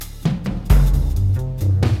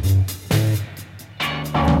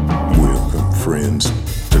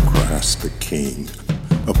lessons to Christ the King,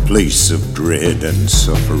 a place of dread and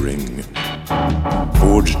suffering,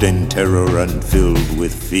 forged in terror and filled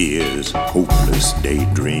with fears, hopeless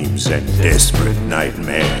daydreams and desperate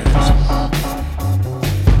nightmares.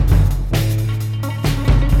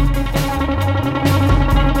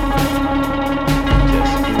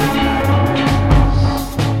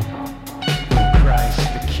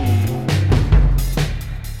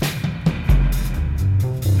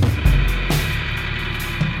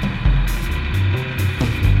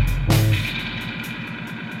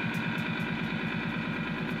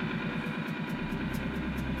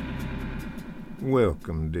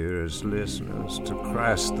 Welcome, dearest listeners, to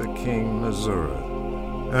Christ the King, Missouri,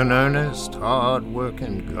 an earnest,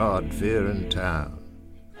 hard-working, God-fearing town.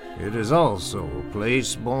 It is also a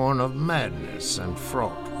place born of madness and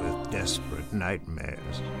fraught with desperate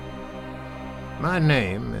nightmares. My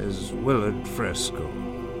name is Willard Fresco,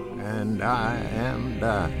 and I am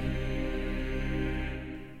dying.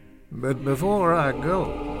 But before I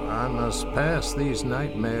go, I must pass these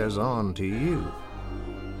nightmares on to you.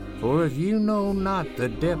 For if you know not the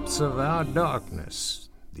depths of our darkness,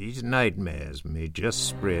 these nightmares may just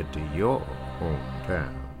spread to your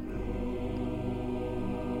hometown.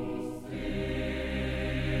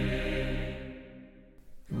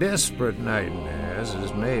 Desperate Nightmares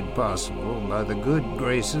is made possible by the good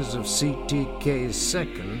graces of CTK's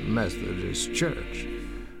Second Methodist Church,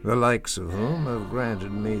 the likes of whom have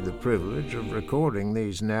granted me the privilege of recording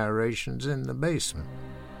these narrations in the basement.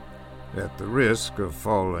 At the risk of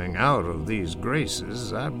falling out of these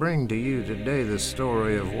graces, I bring to you today the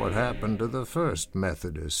story of what happened to the First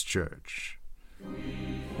Methodist Church.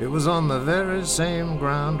 It was on the very same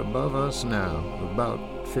ground above us now,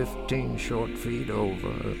 about 15 short feet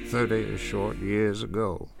over 30 short years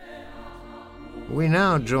ago. We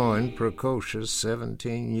now joined precocious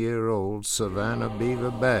 17-year-old Savannah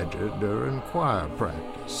Beaver Badger during choir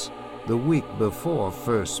practice, the week before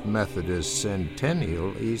First Methodist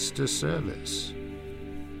Centennial Easter service.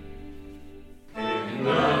 In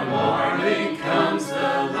the morning comes the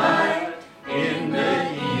light, in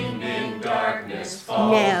the evening darkness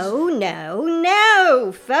falls.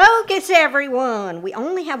 No, focus everyone. We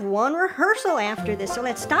only have one rehearsal after this, so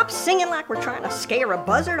let's stop singing like we're trying to scare a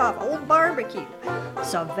buzzard off old barbecue.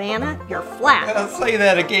 Savannah, you're flat. Say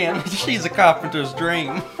that again. She's a carpenter's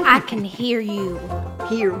dream. I can hear you.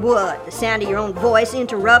 Hear what? The sound of your own voice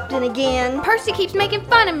interrupting again? Percy keeps making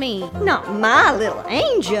fun of me. Not my little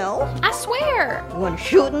angel. I swear. One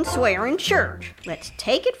shouldn't swear in church. Let's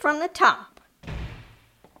take it from the top.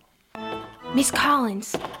 Miss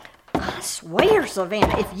Collins. I swear,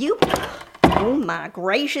 Savannah, if you... Oh, my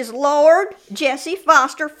gracious Lord. Jessie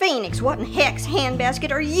Foster Phoenix, what in heck's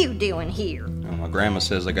handbasket are you doing here? Well, my grandma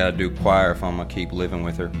says I gotta do choir if I'm gonna keep living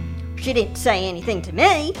with her. She didn't say anything to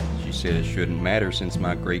me. She said it shouldn't matter since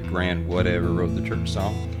my great-grand whatever wrote the church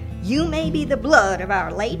song. You may be the blood of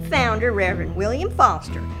our late founder, Reverend William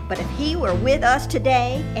Foster, but if he were with us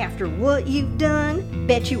today, after what you've done,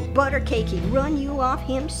 bet you Buttercake he'd run you off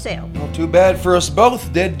himself. Well, too bad for us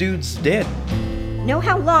both. Dead dude's dead. Know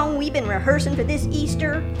how long we've been rehearsing for this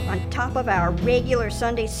Easter? On top of our regular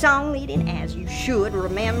Sunday song leading, as you should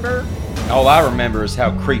remember. All I remember is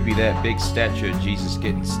how creepy that big statue of Jesus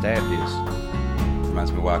getting stabbed is.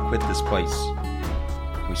 Reminds me why I quit this place.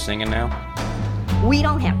 We singing now? We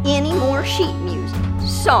don't have any more sheet music.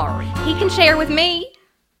 Sorry. He can share with me.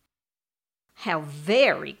 How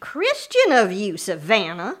very Christian of you,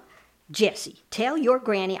 Savannah. Jessie, tell your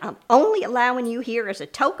granny I'm only allowing you here as a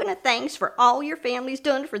token of thanks for all your family's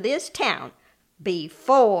done for this town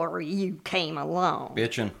before you came along.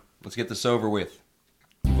 Bitchin'. Let's get this over with.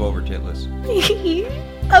 Move over, Titless.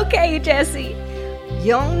 Okay, Jessie.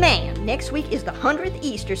 Young man, next week is the 100th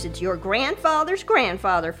Easter since your grandfather's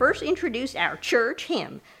grandfather first introduced our church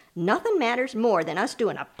hymn. Nothing matters more than us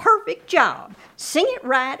doing a perfect job. Sing it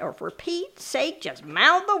right, or for Pete's sake, just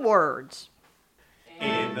mouth the words.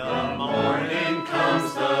 In the morning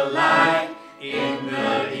comes the light, in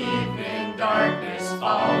the evening darkness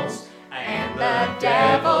falls, and the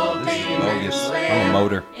devil demons live I'm a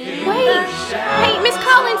motor. Wait. Hey, Miss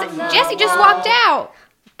Collins, Jessie just walked out.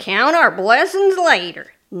 Count our blessings later.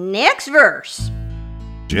 Next verse.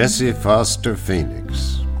 Jessie Foster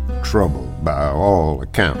Phoenix, troubled by all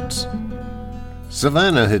accounts.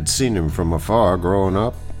 Savannah had seen him from afar growing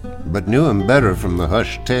up, but knew him better from the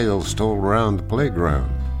hushed tales told around the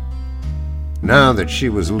playground. Now that she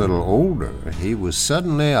was a little older, he was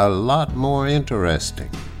suddenly a lot more interesting.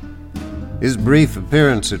 His brief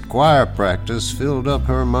appearance at choir practice filled up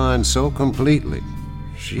her mind so completely,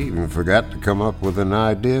 she even forgot to come up with an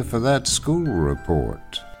idea for that school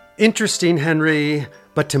report. Interesting, Henry.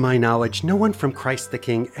 But to my knowledge, no one from Christ the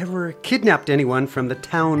King ever kidnapped anyone from the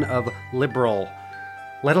town of Liberal,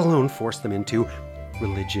 let alone force them into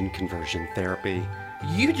religion conversion therapy.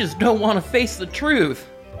 You just don't want to face the truth.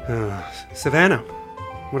 Savannah,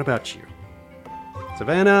 what about you?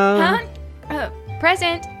 Savannah? Huh?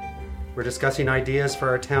 Present. We're discussing ideas for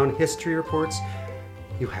our town history reports.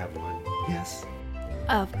 You have one, yes?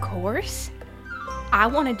 Of course. I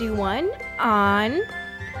want to do one on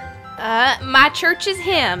my church's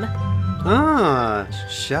hymn. Ah,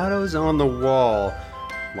 Shadows on the Wall.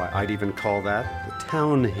 Why, I'd even call that the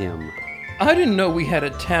town hymn. I didn't know we had a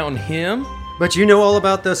town hymn. But you know all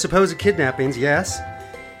about the supposed kidnappings, yes?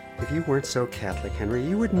 If you weren't so Catholic, Henry,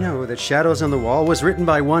 you would know that Shadows on the Wall was written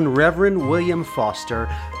by one Reverend William Foster,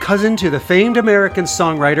 cousin to the famed American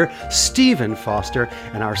songwriter Stephen Foster,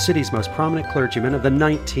 and our city's most prominent clergyman of the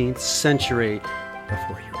 19th century,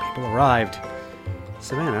 before your people arrived.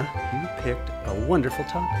 Savannah, you picked a wonderful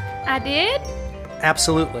topic. I did?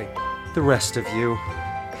 Absolutely. The rest of you.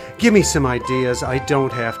 Give me some ideas I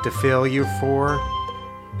don't have to fail you for.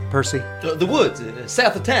 Percy? The woods,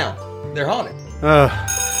 south of town. They're haunted.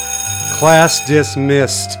 Class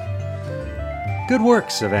dismissed. Good work,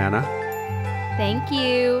 Savannah. Thank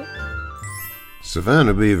you.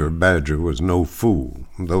 Savannah Beaver Badger was no fool,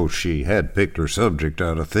 though she had picked her subject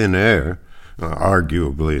out of thin air,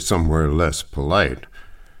 arguably somewhere less polite.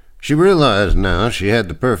 She realized now she had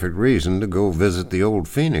the perfect reason to go visit the old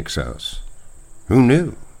Phoenix house. Who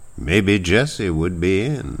knew? Maybe Jessie would be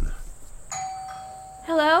in.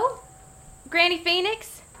 Hello? Granny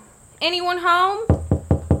Phoenix? Anyone home?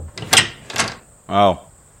 Oh,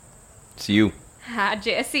 it's you. Hi,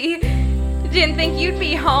 Jessie. Didn't think you'd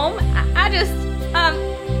be home. I just,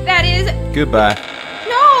 that is... Goodbye.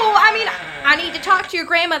 No, I mean, I need to talk to your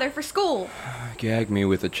grandmother for school. Gag me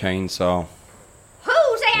with a chainsaw.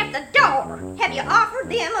 Who's at the door? Have you offered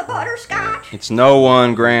them a butterscotch? It's no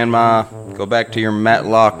one, Grandma. Go back to your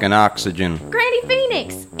Matlock and oxygen. Granny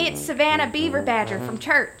Phoenix, it's Savannah Beaver Badger from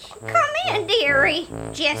church. Come in, dearie.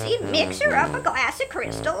 Jessie, mix her up a glass of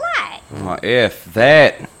Crystal Light. Oh, F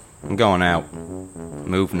that. I'm going out.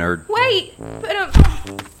 Move, nerd. Wait, but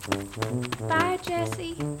bye,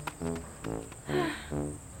 Jessie.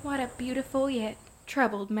 What a beautiful yet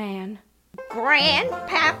troubled man.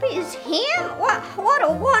 Grandpappy's hymn? What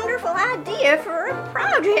a wonderful idea for a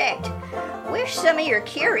project. Wish some of your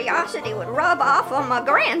curiosity would rub off on my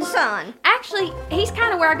grandson. Actually, he's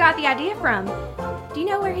kind of where I got the idea from. Do you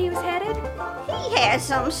know where he was headed? He has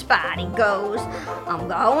some spot, he goes. I'm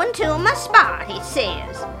going to my spot, he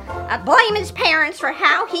says. I blame his parents for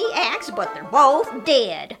how he acts, but they're both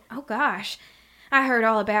dead. Oh, gosh. I heard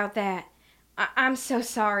all about that. I'm so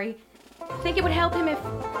sorry. Think it would help him if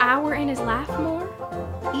I were in his life more?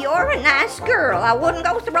 You're a nice girl. I wouldn't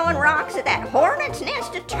go throwing rocks at that hornet's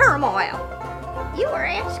nest of turmoil. You were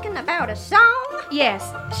asking about a song?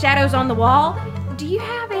 Yes, Shadows on the Wall. Do you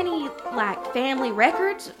have any, family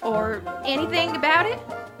records or anything about it?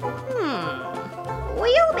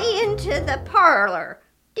 We'll be into the parlor.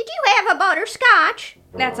 Did you have a butterscotch?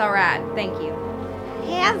 That's all right, thank you.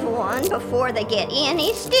 Have one before they get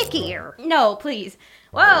any stickier. No, please.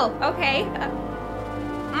 Whoa, okay.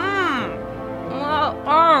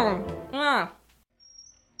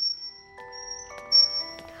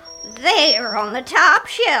 There on the top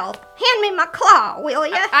shelf. Hand me my claw, will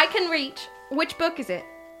ya? I can reach. Which book is it?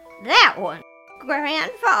 That one.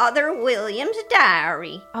 Grandfather William's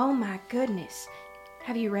diary. Oh my goodness.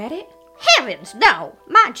 Have you read it? Heavens, no.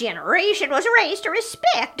 My generation was raised to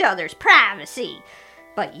respect others' privacy.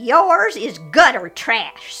 But yours is gutter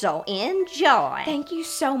trash, so enjoy. Thank you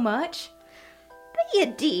so much. Be a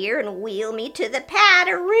dear and wheel me to the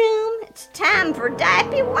powder room. It's time for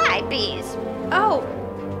diaper wipies. Oh,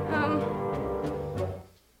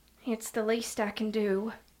 it's the least I can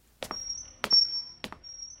do.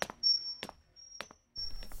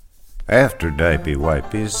 After diaper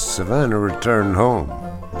wipies, Savannah returned home,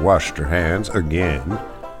 washed her hands again,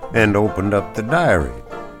 and opened up the diary.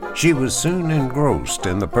 She was soon engrossed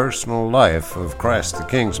in the personal life of Christ the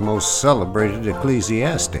King's most celebrated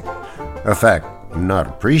ecclesiastic, a fact not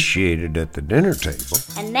appreciated at the dinner table.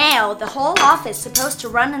 And now the whole office supposed to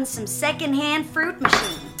run on some second-hand fruit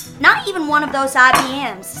machine. Not even one of those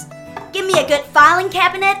IBMs. Give me a good filing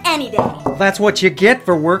cabinet any day. That's what you get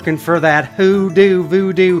for working for that hoodoo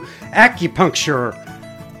voodoo acupuncture.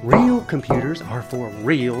 Real computers are for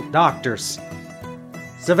real doctors.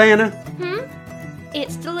 Savannah?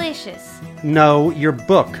 It's delicious. No, your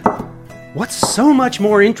book. What's so much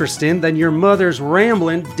more interesting than your mother's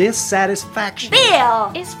rambling dissatisfaction? Bill!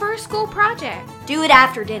 It's for a school project. Do it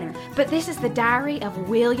after dinner. But this is the diary of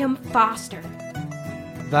William Foster.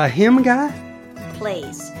 The hymn guy?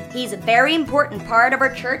 Please. He's a very important part of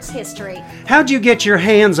our church's history. How'd you get your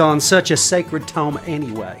hands on such a sacred tome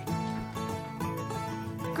anyway?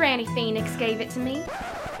 Granny Phoenix gave it to me.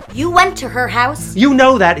 You went to her house? You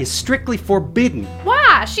know that is strictly forbidden.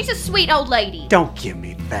 Why? She's a sweet old lady. Don't give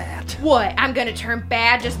me that. What? I'm gonna turn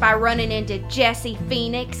bad just by running into Jessie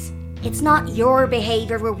Phoenix? It's not your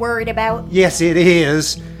behavior we're worried about. Yes, it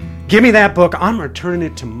is. Give me that book. I'm returning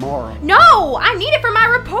it tomorrow. No! I need it for my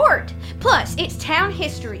report. Plus, it's town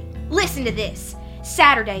history. Listen to this.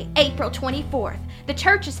 Saturday, April 24th. The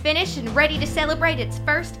church is finished and ready to celebrate its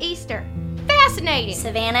first Easter. Fascinating.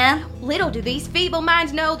 Savannah? Little do these feeble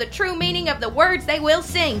minds know the true meaning of the words they will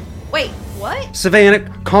sing. Wait, what? Savannah,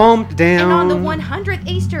 calm down. And on the 100th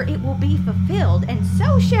Easter it will be fulfilled, and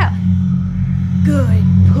so shall... Good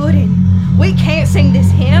pudding. We can't sing this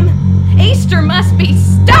hymn. Easter must be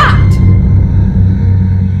stopped!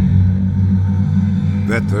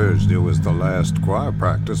 That Thursday was the last choir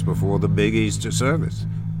practice before the big Easter service.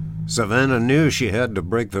 Savannah knew she had to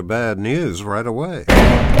break the bad news right away.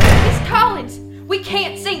 Miss Collins, we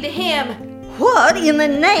can't sing the hymn. What in the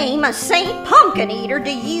name of St. Pumpkin Eater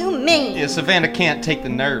do you mean? Yeah, Savannah can't take the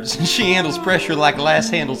nerves. She handles pressure like Lass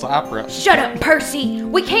handles opera. Shut up, Percy.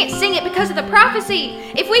 We can't sing it because of the prophecy.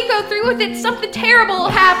 If we go through with it, something terrible will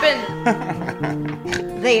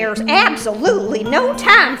happen. There's absolutely no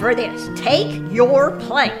time for this. Take your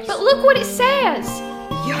place. But look what it says.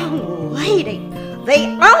 Young lady,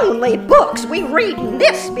 the only books we read in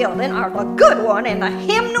this building are the good one and the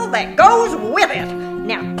hymnal that goes with it.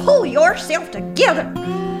 Now pull yourself together.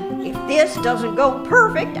 If this doesn't go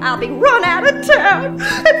perfect, I'll be run out of town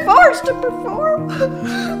and forced to perform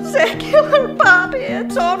secular pop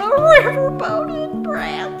hits on a riverboat in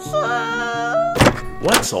Branson.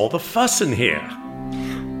 What's all the fuss in here?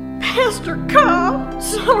 Pastor Cobb,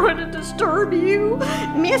 sorry to disturb you.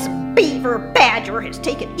 Miss Beaver Badger has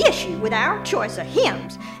taken issue with our choice of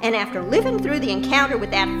hymns, and after living through the encounter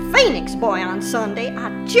with that Phoenix boy on Sunday,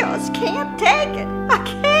 I just can't take it. I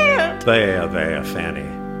can't. There, Fanny.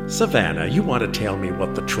 Savannah, you want to tell me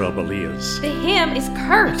what the trouble is? The hymn is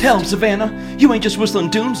cursed. Tell him, Savannah. You ain't just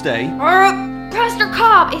whistling Doomsday. Pastor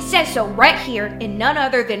Cobb, it says so right here in none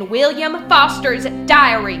other than William Foster's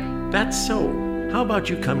diary. That's so. How about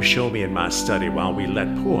you come show me in my study while we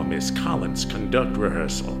let poor Miss Collins conduct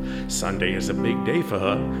rehearsal? Sunday is a big day for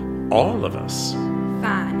her. All of us.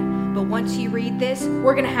 Fine, but once you read this,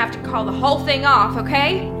 we're gonna have to call the whole thing off,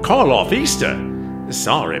 okay? Call off Easter?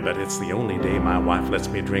 Sorry, but it's the only day my wife lets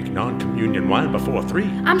me drink non-communion wine before 3.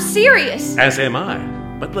 I'm serious. As am I.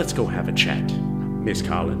 But let's go have a chat. Miss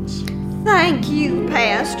Collins. Thank you,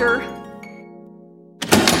 Pastor.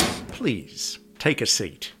 Please, take a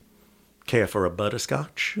seat. Care for a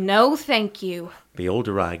butterscotch? No, thank you. The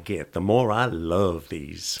older I get, the more I love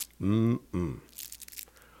these.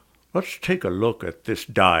 Let's take a look at this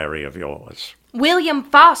diary of yours. William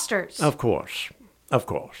Foster's. Of course.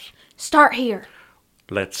 Start here.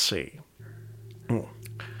 Let's see.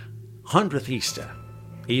 100th Easter.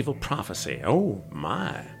 Evil prophecy. Oh,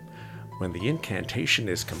 my. When the incantation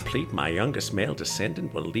is complete, my youngest male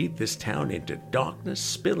descendant will lead this town into darkness,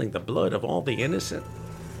 spilling the blood of all the innocent.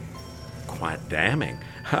 Quite damning,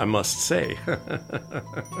 I must say.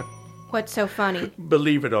 What's so funny?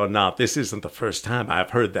 Believe it or not, this isn't the first time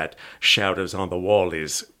I've heard that Shadows on the Wall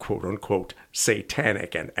is, quote-unquote,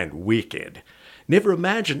 satanic and wicked. Never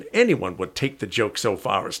imagined anyone would take the joke so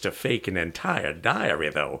far as to fake an entire diary,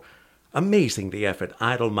 though. Amazing the effort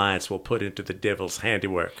idle minds will put into the devil's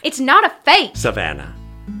handiwork. It's not a fake. Savannah,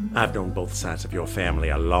 I've known both sides of your family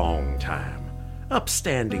a long time.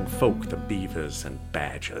 Upstanding folk, the Beavers and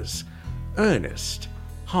Badgers. Earnest,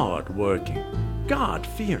 hard-working,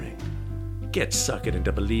 God-fearing. Get suckered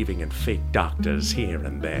into believing in fake doctors here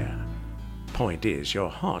and there. Point is, your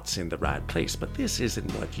heart's in the right place, but this isn't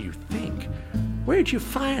what you think. Where'd you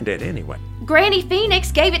find it, anyway? Granny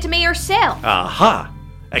Phoenix gave it to me herself. Aha!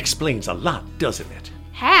 Explains a lot, doesn't it?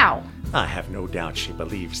 How? I have no doubt she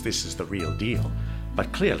believes this is the real deal.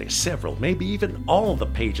 But clearly several, maybe even all the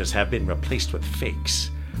pages have been replaced with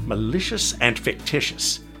fakes. Malicious and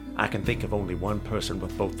fictitious. I can think of only one person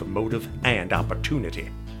with both the motive and opportunity.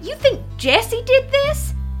 You think Jessie did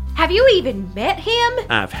this? Have you even met him?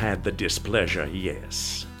 I've had the displeasure,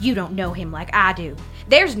 yes. You don't know him like I do.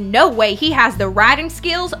 There's no way he has the writing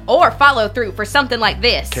skills or follow-through for something like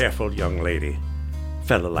this. Careful, young lady.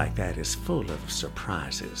 Fella like that is full of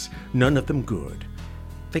surprises, none of them good.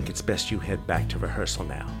 Think it's best you head back to rehearsal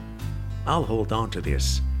now. I'll hold on to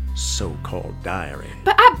this so-called diary.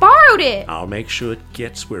 But I borrowed it! I'll make sure it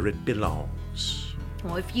gets where it belongs.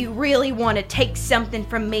 Well, if you really want to take something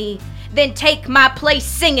from me, then take my place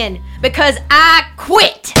singing, because I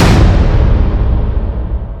quit!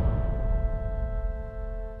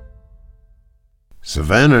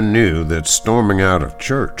 Savannah knew that storming out of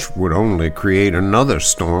church would only create another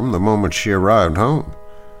storm the moment she arrived home.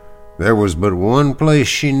 There was but one place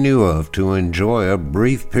she knew of to enjoy a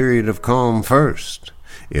brief period of calm first,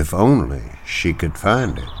 if only she could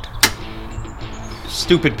find it.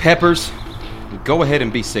 Stupid Peppers. Go ahead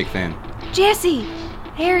and be sick then. Jesse,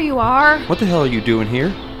 there you are. What the hell are you doing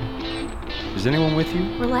here? Is anyone with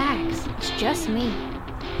you? Relax, it's just me.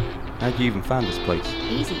 How'd you even find this place?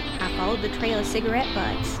 Easy, I followed the trail of cigarette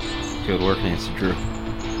butts. Good work, Nancy Drew.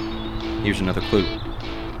 Here's another clue.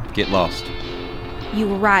 Get lost. You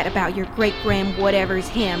were right about your great-grand-whatever's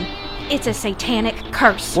hymn. It's a satanic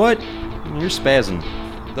curse. What? You're spazzing.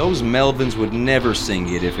 Those Melvins would never sing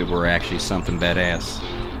it if it were actually something badass.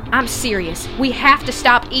 I'm serious. We have to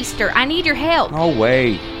stop Easter. I need your help. No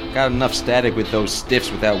way. Got enough static with those stiffs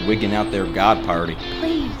without wigging out their god party.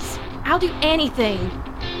 Please. I'll do anything.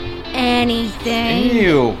 Anything.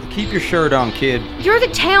 Ew. Keep your shirt on, kid. You're the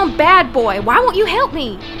town bad boy. Why won't you help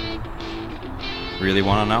me? Really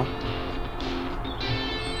want to know?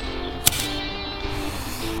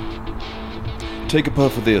 Take a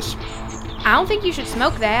puff of this. I don't think you should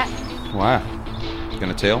smoke that. Why?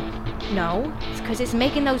 Gonna tell? No, it's because it's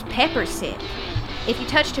making those peppers sick. If you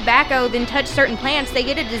touch tobacco, then touch certain plants, they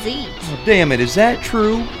get a disease. Oh, damn it, is that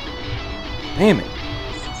true? Damn it.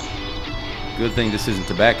 Good thing this isn't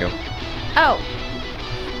tobacco. Oh,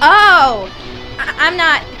 I'm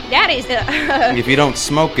not. That is If you don't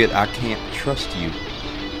smoke it, I can't trust you.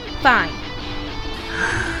 Fine.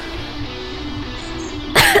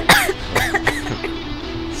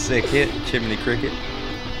 Sick hit, Chimney Cricket.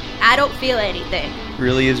 I don't feel anything.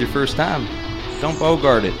 Really is your first time. Don't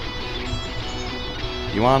bogart it.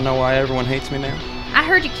 You want to know why everyone hates me now? I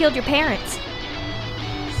heard you killed your parents.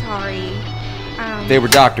 Sorry. They were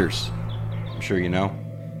doctors. I'm sure you know.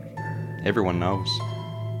 Everyone knows.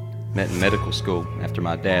 Met in medical school after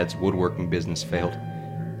my dad's woodworking business failed.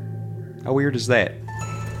 How weird is that?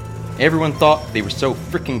 Everyone thought they were so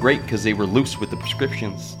freaking great because they were loose with the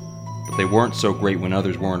prescriptions. But they weren't so great when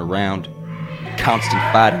others weren't around. Constant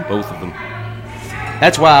fighting, both of them.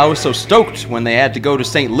 That's why I was so stoked when they had to go to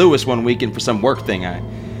St. Louis one weekend for some work thing. I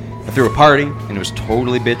threw a party, and it was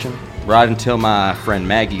totally bitching, right until my friend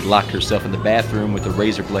Maggie locked herself in the bathroom with a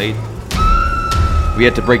razor blade. We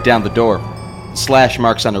had to break down the door. Slash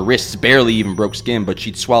marks on her wrists barely even broke skin, but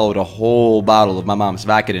she'd swallowed a whole bottle of my mom's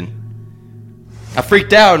Vicodin. I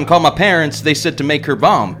freaked out and called my parents. They said to make her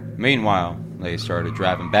bomb. Meanwhile, they started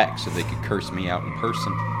driving back so they could curse me out in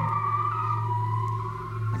person.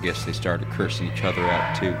 I guess they started cursing each other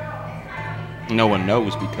out too. No one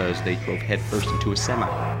knows because they drove headfirst into a semi.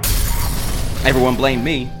 Everyone blamed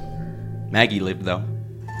me. Maggie lived though.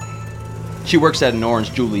 She works at an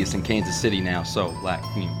Orange Julius in Kansas City now, so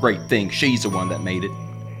great thing she's the one that made it.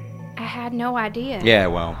 I had no idea. Yeah,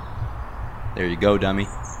 well, there you go, dummy.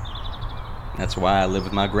 That's why I live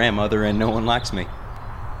with my grandmother and no one likes me.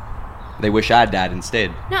 They wish I died instead.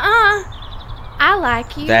 Nuh-uh. I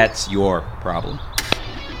like you. That's your problem.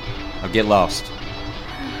 Now get lost.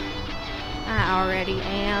 I already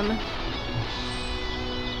am.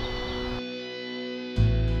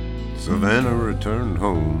 Savannah returned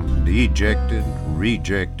home, dejected,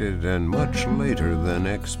 rejected, and much later than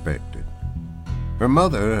expected. Her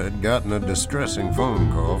mother had gotten a distressing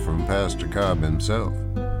phone call from Pastor Cobb himself.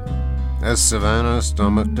 As Savannah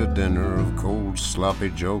stomached a dinner of cold, sloppy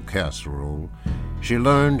Joe casserole, she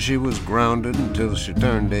learned she was grounded until she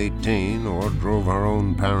turned 18 or drove her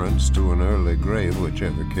own parents to an early grave,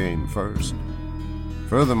 whichever came first.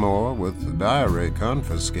 Furthermore, with the diary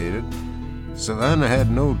confiscated, Savannah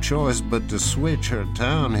had no choice but to switch her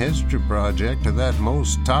town history project to that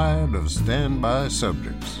most tired of standby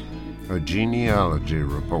subjects, a genealogy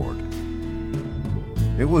report.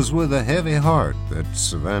 It was with a heavy heart that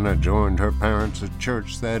Savannah joined her parents at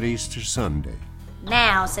church that Easter Sunday.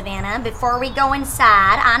 Now, Savannah, before we go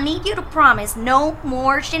inside, I need you to promise no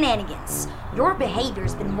more shenanigans. Your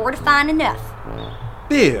behavior's been mortifying enough.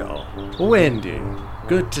 Bill, Wendy,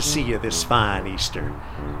 good to see you this fine Easter.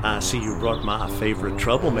 I see you brought my favorite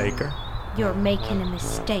troublemaker. You're making a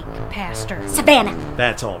mistake, Pastor. Savannah!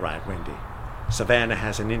 That's all right, Wendy. Savannah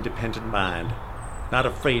has an independent mind, not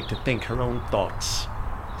afraid to think her own thoughts.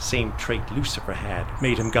 Same trait Lucifer had,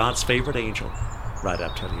 made him God's favorite angel, right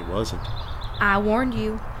up till he wasn't. I warned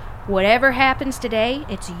you. Whatever happens today,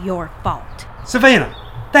 it's your fault. Savannah,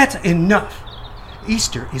 That's enough.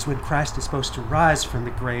 Easter is when Christ is supposed to rise from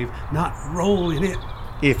the grave, not roll in it.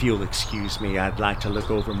 If you'll excuse me, I'd like to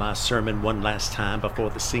look over my sermon one last time before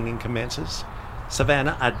the singing commences.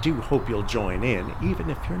 Savannah, I do hope you'll join in, even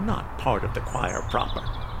if you're not part of the choir proper.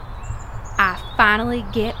 I finally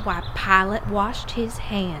get why Pilate washed his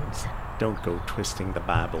hands. Don't go twisting the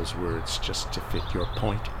Bible's words just to fit your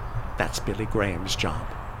point. That's Billy Graham's job.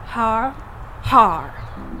 Har, har.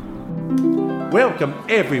 Welcome,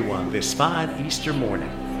 everyone, this fine Easter morning.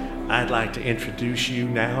 I'd like to introduce you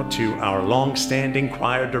now to our long-standing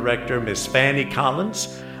choir director, Miss Fanny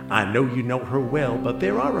Collins. I know you know her well, but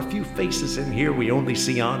there are a few faces in here we only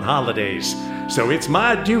see on holidays, so it's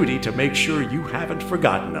my duty to make sure you haven't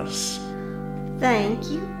forgotten us. Thank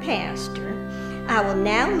you, Pastor. I will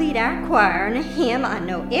now lead our choir in a hymn I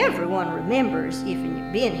know everyone remembers if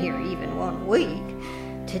you've been here even 1 week.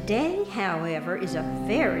 Today, however, is a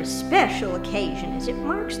very special occasion as it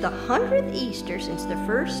marks the 100th Easter since the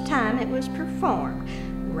first time it was performed,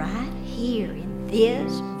 right here in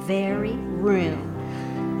this very room.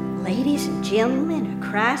 Ladies and gentlemen of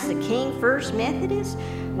Christ the King First Methodist,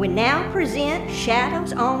 we now present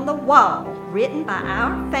Shadows on the Wall, written by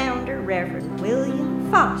our founder, Reverend William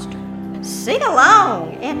Foster. Sing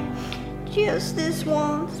along, and just this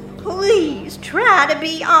once, please try to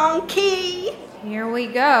be on key. Here we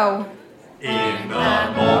go. In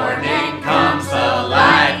the morning comes the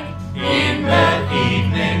light, in the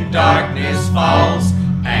evening darkness falls,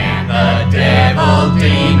 and the devil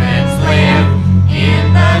demons live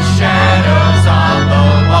in the shadows on the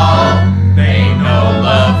wall. They know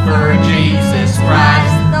love for Jesus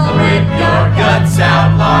Christ, they'll rip your guts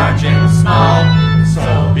out large and small.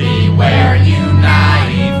 So beware, you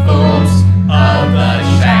naive fools, of the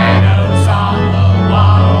shadows on the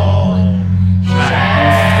wall.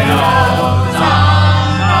 Shadows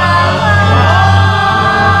on the wall.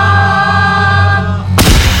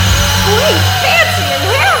 Sweet fancy in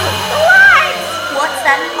heaven, the lights! What's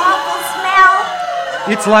that awful smell?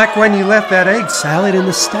 It's like when you left that egg salad in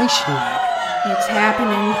the station wagon. It's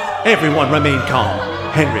happening. Everyone remain calm.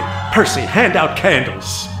 Henry, Percy, hand out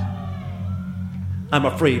candles. I'm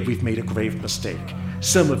afraid we've made a grave mistake.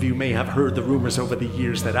 Some of you may have heard the rumors over the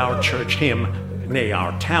years that our church hymn, nay,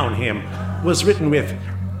 our town hymn, was written with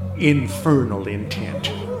infernal intent.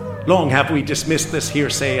 Long have we dismissed this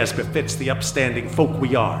hearsay as befits the upstanding folk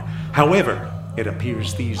we are. However, it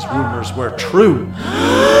appears these rumors were true.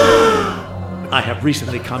 I have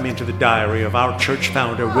recently come into the diary of our church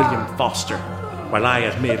founder, William Foster. While I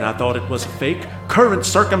admit I thought it was a fake, current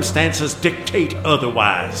circumstances dictate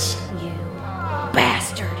otherwise. You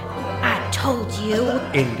bastard. I told you.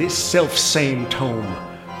 In this self-same tome,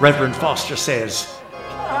 Reverend Foster says,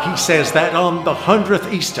 he says that on the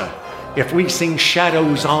 100th Easter, if we sing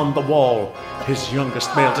Shadows on the Wall, his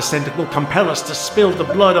youngest male descendant will compel us to spill the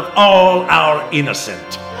blood of all our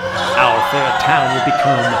innocent. Our fair town will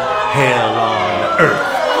become hell on earth.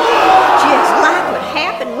 Just like what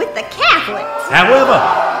happened with the Catholics. However,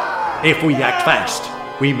 if we act fast,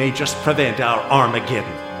 we may just prevent our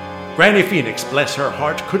Armageddon. Granny Phoenix, bless her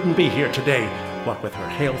heart, couldn't be here today, what with her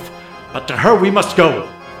health, but to her we must go,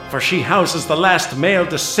 for she houses the last male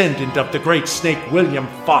descendant of the great snake William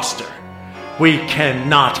Foster. We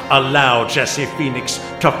cannot allow Jesse Phoenix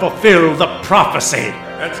to fulfill the prophecy.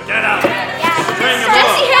 Let's get out.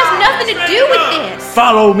 Jesse has nothing to do with this.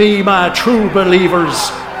 Follow me, my true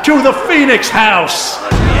believers, to the Phoenix house.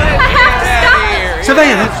 I have to stop.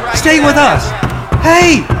 Savannah, stay with us.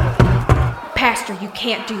 Hey! Pastor, you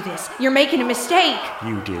can't do this. You're making a mistake.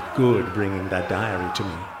 You did good bringing that diary to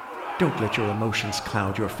me. Don't let your emotions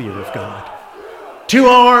cloud your fear of God. To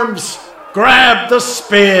arms! Grab the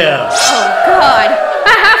spear! Oh, God.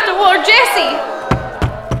 I have to warn Jesse.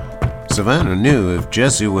 Savannah knew if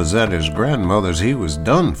Jesse was at his grandmother's, he was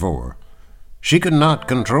done for. She could not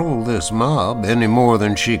control this mob any more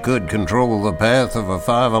than she could control the path of a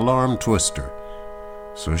 5-alarm twister.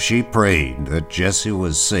 So she prayed that Jesse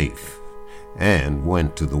was safe and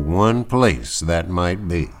went to the one place that might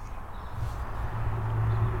be.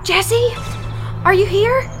 Jesse? Are you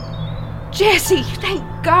here? Jesse, thank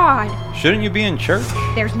God. Shouldn't you be in church?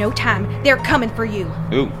 There's no time. They're coming for you.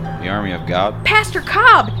 Who? The army of God? Pastor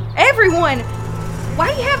Cobb! Everyone!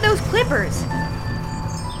 Why do you have those clippers?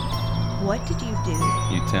 What did you do?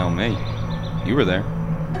 You tell me. You were there.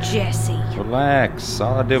 Jesse. Relax.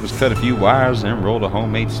 All I did was cut a few wires and rolled a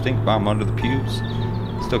homemade stink bomb under the pews.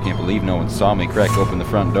 Still can't believe no one saw me crack open the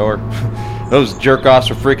front door. Those jerk-offs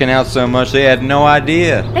were freaking out so much they had no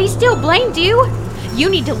idea. They still blamed you? You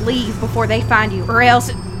need to leave before they find you, or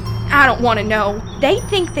else I don't want to know. They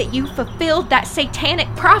think that you fulfilled that satanic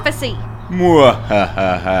prophecy.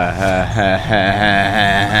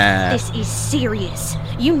 This is serious.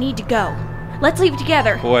 You need to go. Let's leave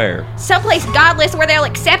together. Where? Someplace godless where they'll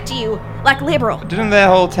accept you, like liberal. Didn't that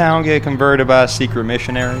whole town get converted by a secret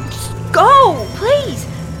missionary? Go, please.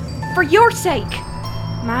 For your sake.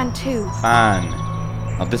 Mine too. Fine.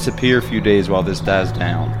 I'll disappear a few days while this dies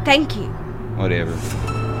down. Thank you. Whatever.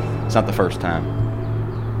 It's not the first time.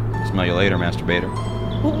 Smell you later, masturbator.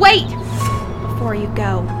 Wait! Before you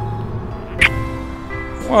go.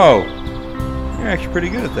 Whoa. You're actually pretty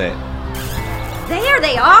good at that. There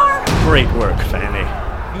they are. Great work, Fanny.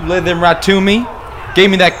 You led them right to me?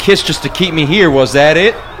 Gave me that kiss just to keep me here, was that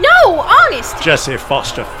it? No, honest! Jesse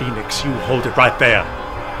Foster Phoenix, you hold it right there.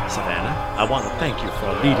 Savannah, I want to thank you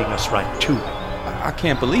for leading us right to it. I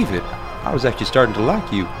can't believe it. I was actually starting to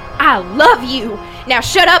like you. I love you. Now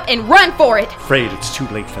shut up and run for it. Afraid it's too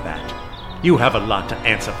late for that. You have a lot to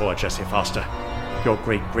answer for, Jesse Foster. Your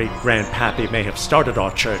great-great-grandpappy may have started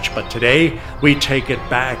our church, but today we take it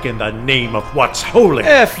back in the name of what's holy.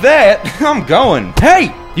 F that! I'm going.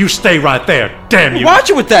 Hey! You stay right there, damn you!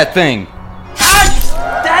 Watch it with that thing! Ah, you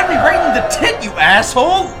stabbed me right in the tit, you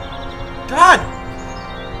asshole! God!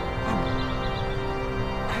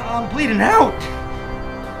 I'm bleeding out.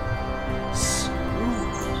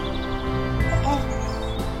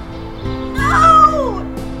 No!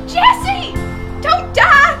 Jesse! Don't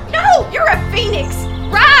die! No! You're a phoenix!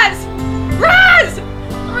 Rise! Rise!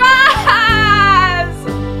 Rise!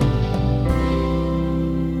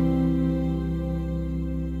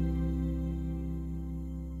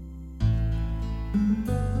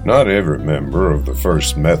 Not every member of the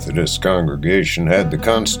First Methodist congregation had the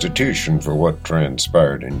constitution for what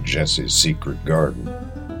transpired in Jesse's secret garden.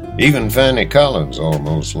 Even Fanny Collins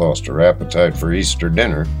almost lost her appetite for Easter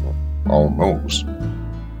dinner. Almost.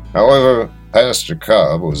 However, Pastor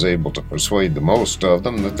Cobb was able to persuade the most of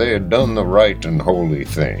them that they had done the right and holy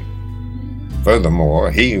thing.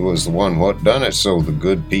 Furthermore, he was the one what done it, so the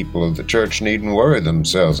good people of the church needn't worry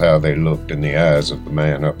themselves how they looked in the eyes of the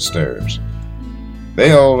man upstairs.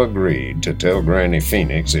 They all agreed to tell Granny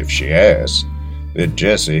Phoenix, if she asked, that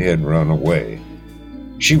Jesse had run away.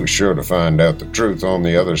 She was sure to find out the truth on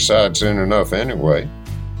the other side soon enough anyway.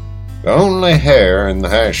 The only hair in the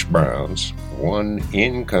hash browns, one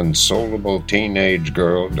inconsolable teenage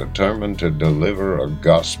girl determined to deliver a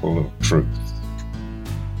gospel of truth.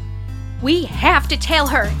 We have to tell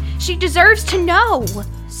her. She deserves to know.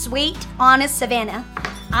 Sweet, honest Savannah,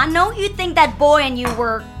 I know you think that boy and you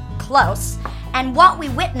were close, and what we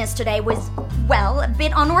witnessed today was, well, a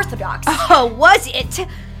bit unorthodox. Oh, was it?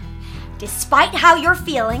 Despite how you're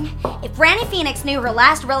feeling, if Granny Phoenix knew her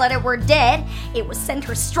last relative were dead, it would send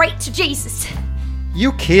her straight to Jesus.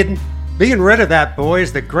 You kidding? Being rid of that boy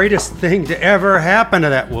is the greatest thing to ever happen to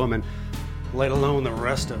that woman, let alone the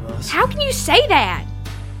rest of us. How can you say that?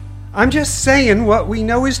 I'm just saying what we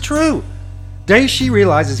know is true. Day she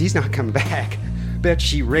realizes he's not coming back, bet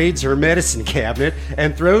she raids her medicine cabinet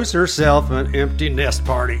and throws herself an empty nest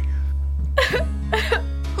party.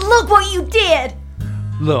 Look what you did!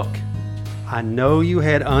 Look, I know you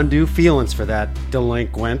had undue feelings for that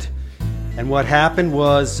delinquent, and what happened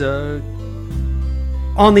was,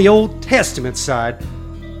 on the Old Testament side,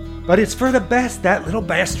 but it's for the best that little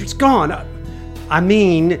bastard's gone. I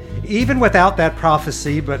mean, even without that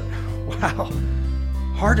prophecy, but wow,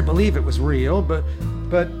 hard to believe it was real, but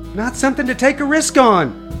not something to take a risk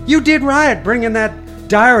on. You did right bringing that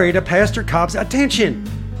diary to Pastor Cobb's attention.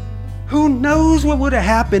 Who knows what would have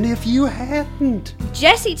happened if you hadn't?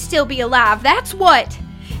 Jesse'd still be alive, that's what.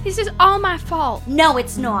 This is all my fault. No,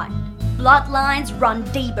 it's not. Bloodlines run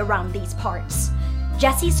deep around these parts.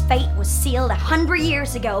 Jesse's fate was sealed 100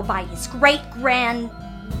 years ago by his great-grand...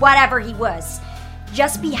 whatever he was.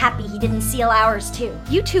 Just be happy he didn't seal ours, too.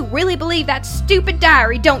 You two really believe that stupid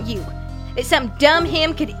diary, don't you? That some dumb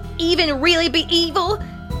him could even really be evil?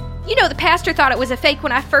 You know the pastor thought it was a fake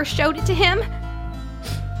when I first showed it to him.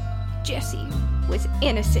 Jesse was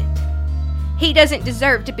innocent. He doesn't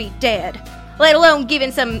deserve to be dead, let alone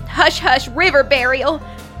given some hush-hush river burial.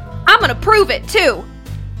 I'm gonna prove it, too.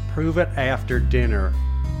 Prove it after dinner.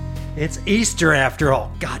 It's Easter after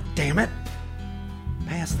all, god damn it.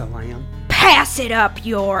 Pass the lamb. Pass it up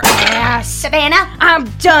your ass. Savannah? I'm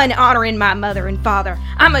done honoring my mother and father.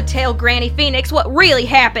 I'm gonna tell Granny Phoenix what really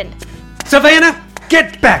happened. Savannah,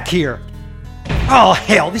 get back here. Oh,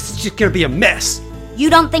 hell, this is just gonna be a mess. You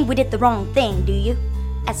don't think we did the wrong thing, do you?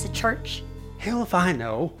 As a church? Hell if I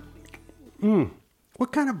know.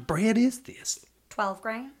 What kind of bread is this? 12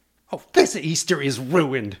 grain? Oh, this Easter is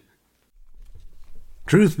ruined.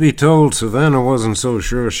 Truth be told, Savannah wasn't so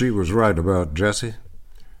sure she was right about Jesse.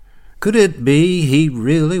 Could it be he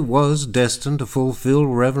really was destined to fulfill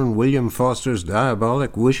Reverend William Foster's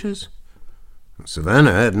diabolic wishes?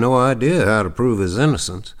 Savannah had no idea how to prove his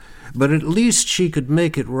innocence, but at least she could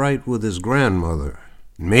make it right with his grandmother.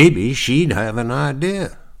 Maybe she'd have an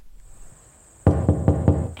idea.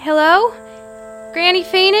 Hello? Granny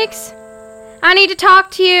Phoenix? I need to talk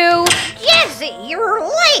to you. Jessie, you're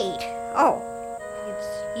late. Oh, it's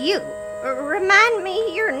you. Remind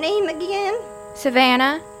me your name again?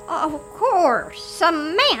 Savannah? Of course,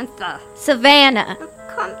 Samantha. Savannah.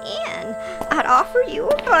 Come in. I'd offer you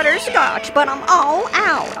a butterscotch, but I'm all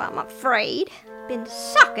out, I'm afraid. Been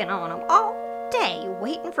sucking on them all day,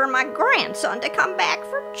 waiting for my grandson to come back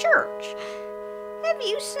from church. Have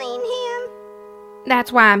you seen him?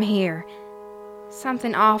 That's why I'm here.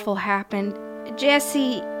 Something awful happened.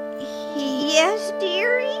 Jesse, Yes,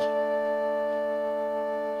 dearie?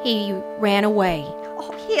 he ran away.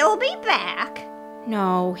 Oh, he'll be back.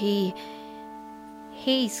 No, he's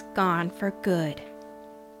gone for good.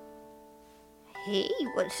 He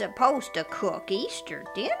was supposed to cook Easter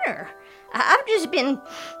dinner. I've just been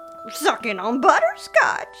sucking on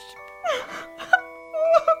butterscotch.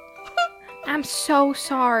 I'm so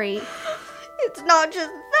sorry. It's not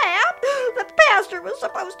just that. The pastor was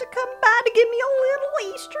supposed to come by to give me a little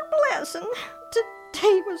Easter blessing.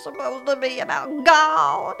 Today was supposed to be about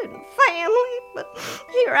God and family, but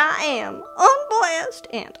here I am, unblessed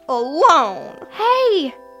and alone.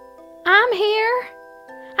 Hey, I'm here.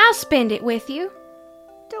 I'll spend it with you.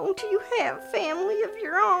 Don't you have family of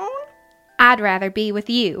your own? I'd rather be with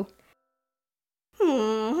you.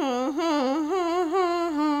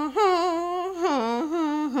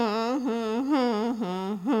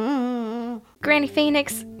 Granny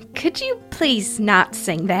Phoenix, could you please not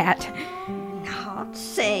sing that? Not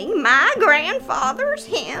sing my grandfather's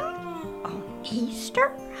hymn on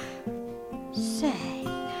Easter? Say,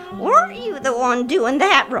 weren't you the one doing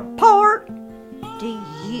that report? Do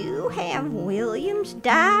you have William's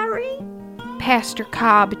diary? Pastor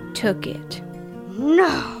Cobb took it.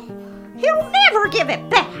 No, he'll never give it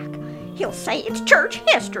back. He'll say it's church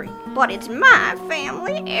history, but it's my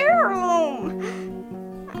family heirloom.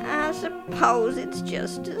 I suppose it's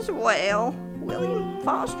just as well. William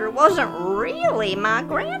Foster wasn't really my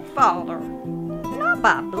grandfather. Not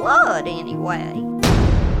by blood, anyway.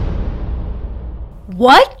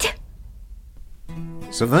 What?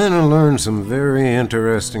 Savannah learned some very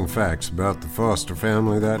interesting facts about the Foster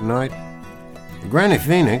family that night. Granny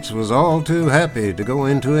Phoenix was all too happy to go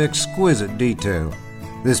into exquisite detail,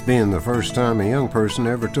 this being the first time a young person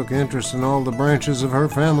ever took interest in all the branches of her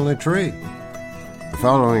family tree. The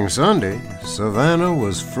following Sunday, Savannah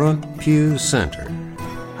was front pew center.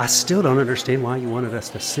 I still don't understand why you wanted us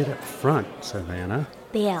to sit up front, Savannah.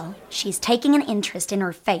 Bill, she's taking an interest in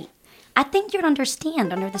her fate. I think you'd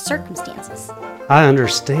understand under the circumstances. I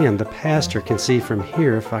understand the pastor can see from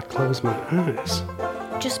here if I close my eyes.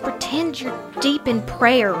 Just pretend you're deep in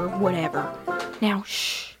prayer or whatever. Now,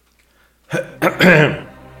 shh.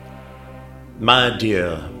 My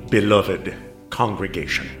dear, beloved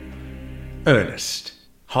congregation, earnest,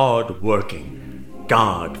 hard-working,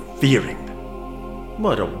 God-fearing.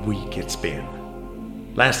 What a week it's been.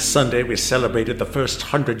 Last Sunday we celebrated the first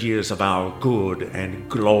 100 years of our good and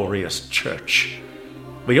glorious church.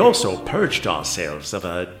 We also purged ourselves of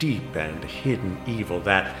a deep and hidden evil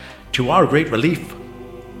that, to our great relief,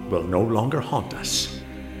 will no longer haunt us.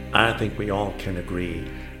 I think we all can agree,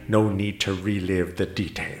 no need to relive the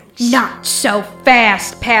details. Not so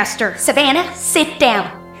fast, Pastor. Savannah, sit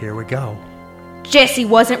down. Here we go. Jesse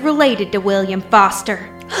wasn't related to William Foster.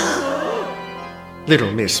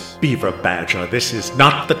 Little Miss Beaver Badger, this is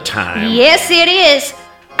not the time. Yes, it is.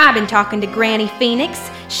 I've been talking to Granny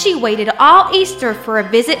Phoenix. She waited all Easter for a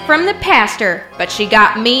visit from the pastor, but she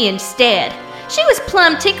got me instead. She was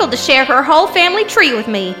plumb tickled to share her whole family tree with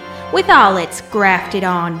me, with all its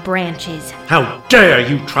grafted-on branches. How dare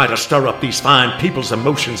you try to stir up these fine people's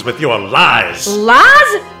emotions with your lies?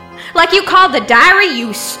 Lies? Like you called the diary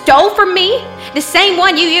you stole from me? The same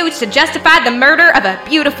one you used to justify the murder of a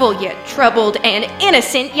beautiful yet troubled and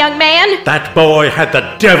innocent young man? That boy had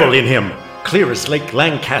the devil in him. Clear as Lake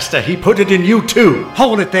Lancaster, he put it in you too.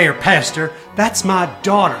 Hold it there, Pastor. That's my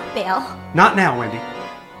daughter. Bill. Not now, Wendy.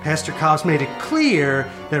 Pastor Cobb's made it clear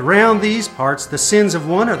that round these parts, the sins of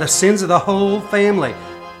one are the sins of the whole family.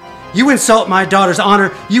 You insult my daughter's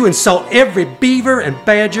honor, you insult every beaver and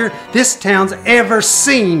badger this town's ever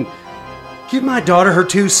seen. Give my daughter her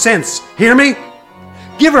 2 cents, hear me?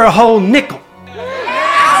 Give her a whole nickel.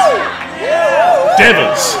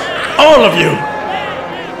 Devils, all of you!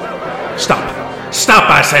 Stop, stop,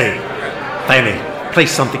 I say. Fanny, play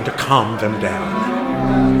something to calm them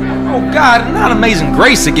down. Oh, God, not Amazing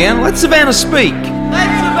Grace again. Let Savannah speak. Let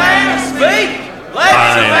Savannah speak! Let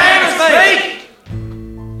Savannah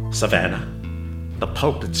speak! Savannah, the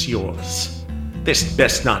pulpit's yours. This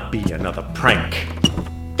best not be another prank.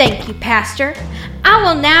 Thank you, Pastor. I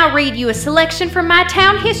will now read you a selection from my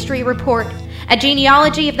town history report, a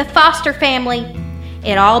genealogy of the Foster family.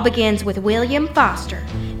 It all begins with William Foster,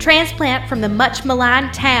 transplant from the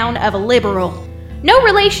much-maligned town of Liberal. No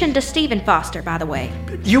relation to Stephen Foster, by the way.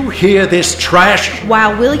 You hear this trash?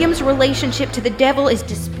 While William's relationship to the devil is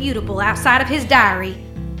disputable outside of his diary,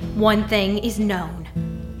 one thing is known.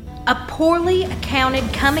 A poorly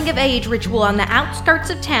accounted coming-of-age ritual on the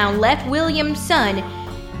outskirts of town left William's son,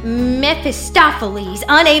 Mephistopheles,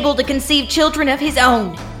 unable to conceive children of his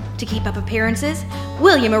own. To keep up appearances,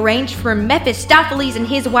 William arranged for Mephistopheles and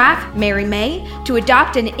his wife, Mary May, to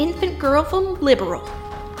adopt an infant girl from Liberal,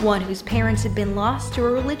 one whose parents had been lost to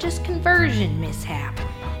a religious conversion mishap.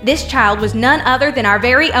 This child was none other than our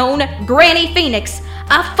very own Granny Phoenix,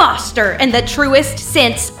 a foster in the truest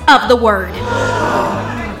sense of the word.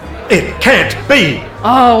 It can't be!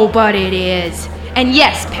 Oh, but it is. And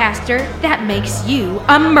yes, Pastor, that makes you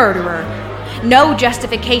a murderer. No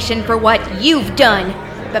justification for what you've done,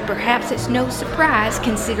 but perhaps it's no surprise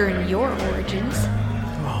considering your origins.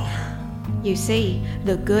 You see,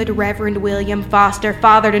 the good Reverend William Foster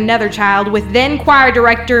fathered another child with then choir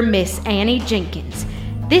director Miss Annie Jenkins.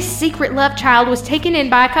 This secret love child was taken in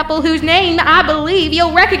by a couple whose name I believe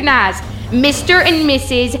you'll recognize, Mr. and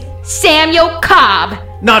Mrs. Samuel Cobb.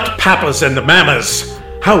 Not papas and the mamas!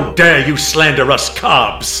 How dare you slander us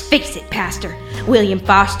Cobbs? Fix it, Pastor. William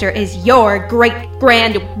Foster is your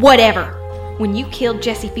great-grand whatever. When you killed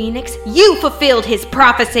Jesse Phoenix, you fulfilled his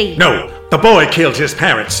prophecy. No, the boy killed his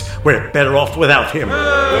parents. We're better off without him.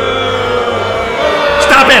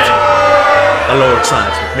 Stop it! The Lord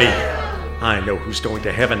sides with me. I know who's going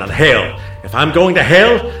to heaven and hell. If I'm going to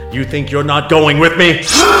hell, you think you're not going with me?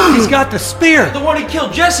 He's got the spear. The one he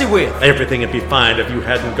killed Jesse with. Everything would be fine if you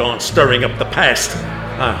hadn't gone stirring up the past.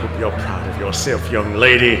 I hope you're proud of yourself, young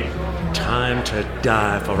lady. Time to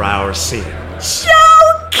die for our sins.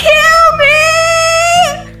 Don't kill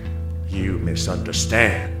me! You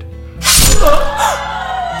misunderstand.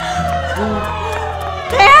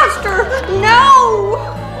 Pastor, no!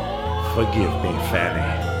 Forgive me, Fanny.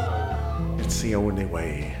 It's the only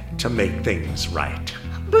way to make things right.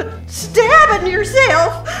 But stabbing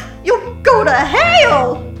yourself, you'll go to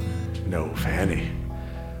hell! No, Fanny.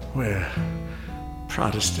 We're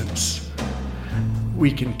Protestants.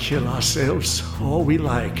 We can kill ourselves all we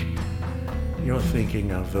like. You're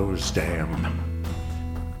thinking of those damn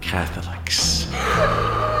Catholics.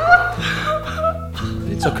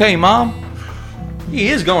 It's okay, Mom. He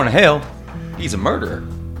is going to hell. He's a murderer.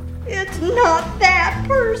 It's not that,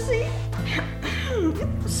 Percy.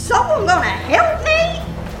 Someone gonna help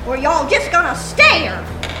me? Or y'all just gonna stare?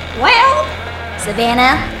 Well,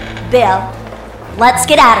 Savannah, Bill, let's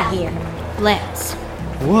get out of here. Let's.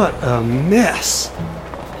 What a mess.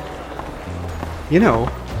 You know,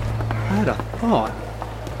 I had a thought.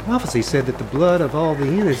 Prophecy said that the blood of all the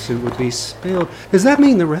innocent would be spilled. Does that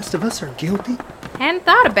mean the rest of us are guilty? Hadn't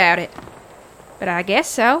thought about it, but I guess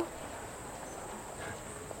so.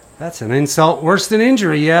 That's an insult worse than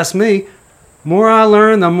injury, you ask me. More I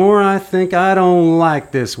learn, the more I think I don't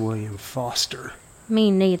like this William Foster.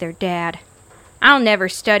 Me neither, Dad. I'll never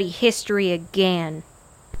study history again.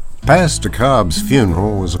 Pastor Cobb's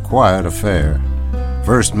funeral was a quiet affair.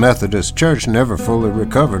 First Methodist Church never fully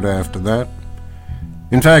recovered after that.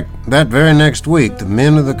 In fact, that very next week, the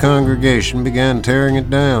men of the congregation began tearing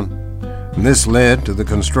it down. And this led to the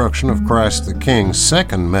construction of Christ the King's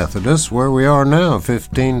Second Methodist, where we are now,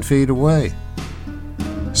 15 feet away.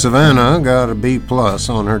 Savannah got a B+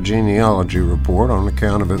 on her genealogy report on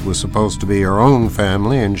account of it was supposed to be her own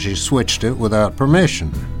family, and she switched it without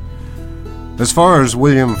permission. As far as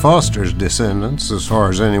William Foster's descendants, as far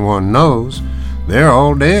as anyone knows, they're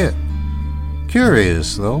all dead.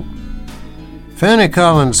 Curious, though. Fanny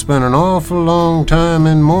Collins spent an awful long time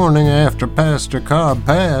in mourning after Pastor Cobb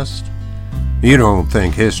passed. You don't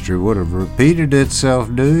think history would have repeated itself,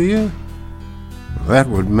 do you? That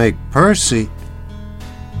would make Percy...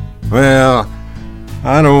 Well,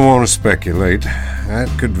 I don't want to speculate. That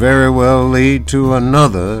could very well lead to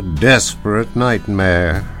another desperate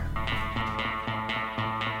nightmare.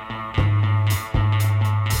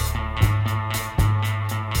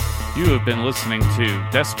 You have been listening to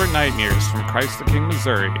Desperate Nightmares from Christ the King,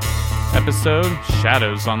 Missouri, episode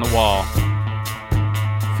Shadows on the Wall.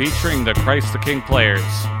 Featuring the Christ the King players,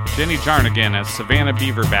 Jenny Jarnigan as Savannah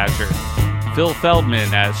Beaver Badger, Phil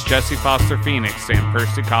Feldman as Jesse Foster Phoenix and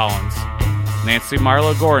Percy Collins, Nancy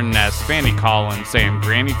Marlo Gordon as Fanny Collins and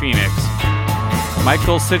Granny Phoenix,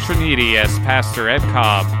 Michael Citroniti as Pastor Ed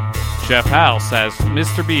Cobb, Jeff House as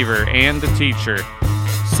Mr. Beaver and the teacher,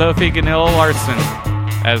 Sophie Ganilla Larson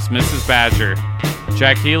as Mrs. Badger,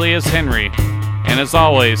 Jack Healy as Henry, and as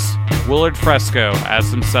always, Willard Fresco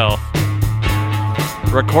as himself.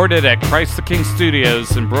 Recorded at Christ the King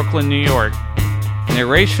Studios in Brooklyn, New York.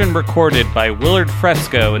 Narration recorded by Willard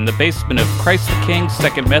Fresco in the basement of Christ the King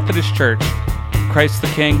Second Methodist Church, Christ the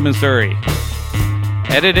King, Missouri.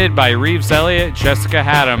 Edited by Reeves Elliott, Jessica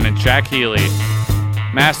Haddam, and Jack Healy.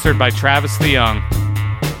 Mastered by Travis DeYoung.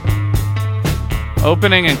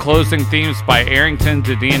 Opening and closing themes by Arrington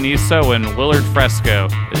DiDioniso and Willard Fresco.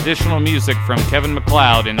 Additional music from Kevin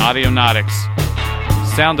MacLeod in Audionautics.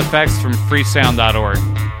 Sound effects from freesound.org.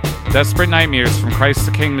 Desperate Nightmares from Christ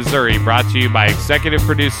the King, Missouri, brought to you by executive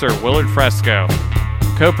producer Willard Fresco.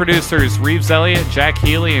 Co-producers Reeves Elliott, Jack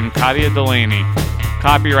Healy, and Katia Delaney.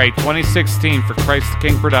 Copyright 2016 for Christ the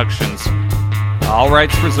King Productions. All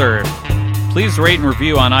rights reserved. Please rate and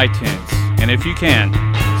review on iTunes, and if you can,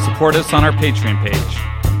 support us on our Patreon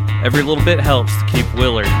page. Every little bit helps to keep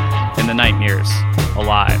Willard and the Nightmares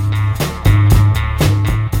alive.